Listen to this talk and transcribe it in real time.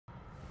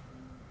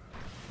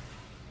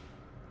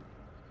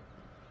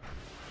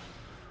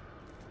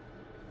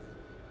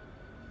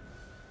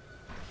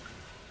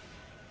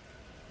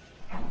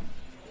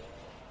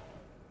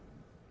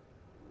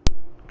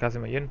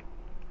Kasim, are you in?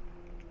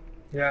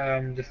 Yeah,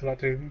 I'm just about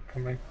to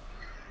come in.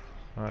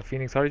 Alright,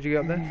 Phoenix, how did you get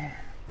up there?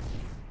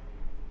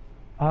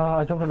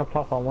 I jumped on a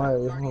platform. Where are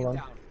you? Hold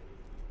on.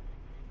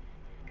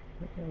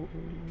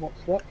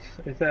 What?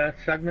 Is there a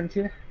fragment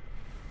here?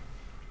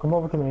 Come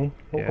over to me.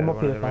 Yeah, Come up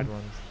one of here, the red Sam.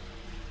 ones.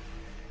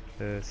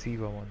 The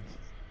SIVA ones.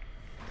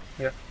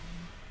 Yeah.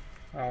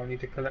 I'll need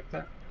to collect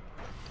that.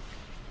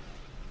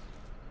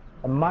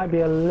 It might be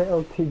a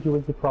little too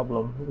with the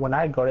problem. When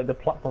I got it, the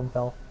platform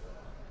fell.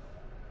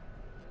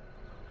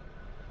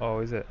 Oh,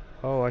 is it?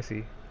 Oh, I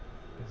see.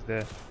 It's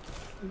there.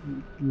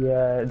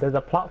 Yeah, there's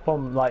a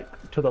platform like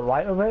to the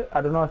right of it.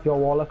 I don't know if your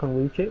waller can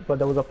reach it, but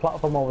there was a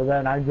platform over there,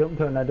 and I jumped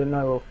to it, and I didn't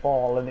know it would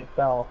fall, and it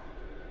fell.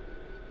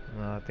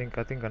 No, I think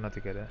I know to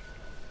get it.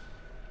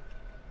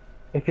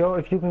 If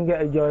you can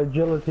get your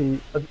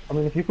agility, I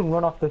mean, if you can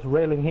run off this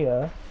railing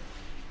here,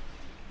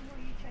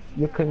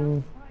 you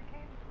can.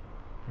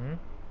 Hmm?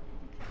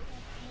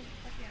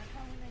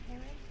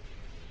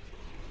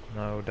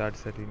 No, Dad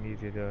said he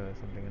needed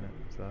something in it,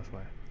 so that's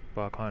why.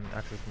 But I can't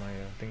access my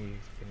thingy.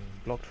 It's been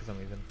blocked for some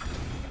reason.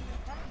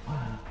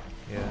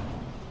 Yeah.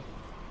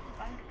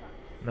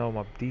 No,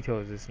 my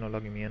details is not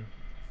logging me in.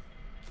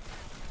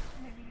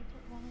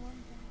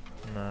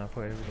 Nah, I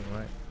put everything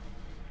right.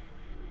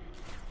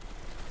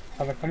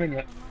 Have I come in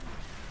yet?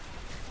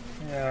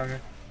 Yeah, I'm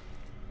in.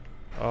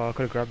 Oh, I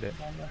could have grabbed it.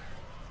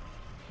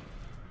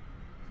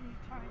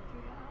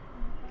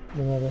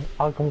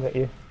 I'll come get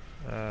you.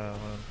 Hold on.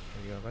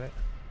 There you go, got it.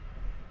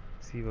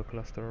 SIVA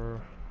cluster.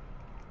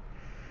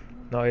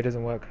 No, it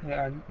doesn't work.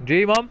 Yeah,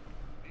 G, Mom?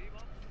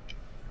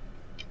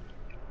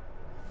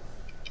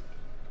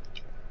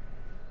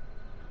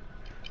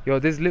 Yo,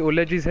 there's little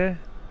ledges here.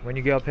 When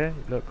you get up here,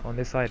 look, on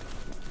this side.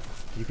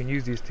 You can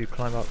use these to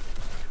climb up.